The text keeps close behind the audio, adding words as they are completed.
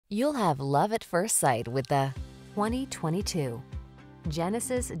You'll have love at first sight with the 2022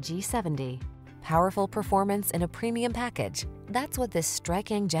 Genesis G70. Powerful performance in a premium package. That's what this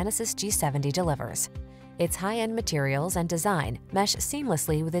striking Genesis G70 delivers. Its high-end materials and design mesh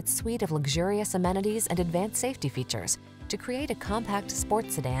seamlessly with its suite of luxurious amenities and advanced safety features to create a compact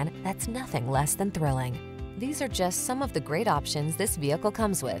sports sedan that's nothing less than thrilling. These are just some of the great options this vehicle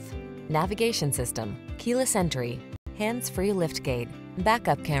comes with: navigation system, keyless entry, hands-free liftgate,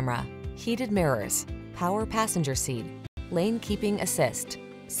 backup camera, heated mirrors, power passenger seat, lane keeping assist,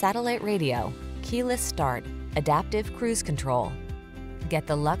 satellite radio, keyless start, adaptive cruise control. Get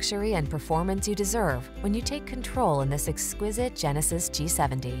the luxury and performance you deserve when you take control in this exquisite Genesis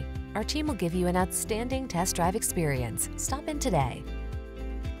G70. Our team will give you an outstanding test drive experience. Stop in today.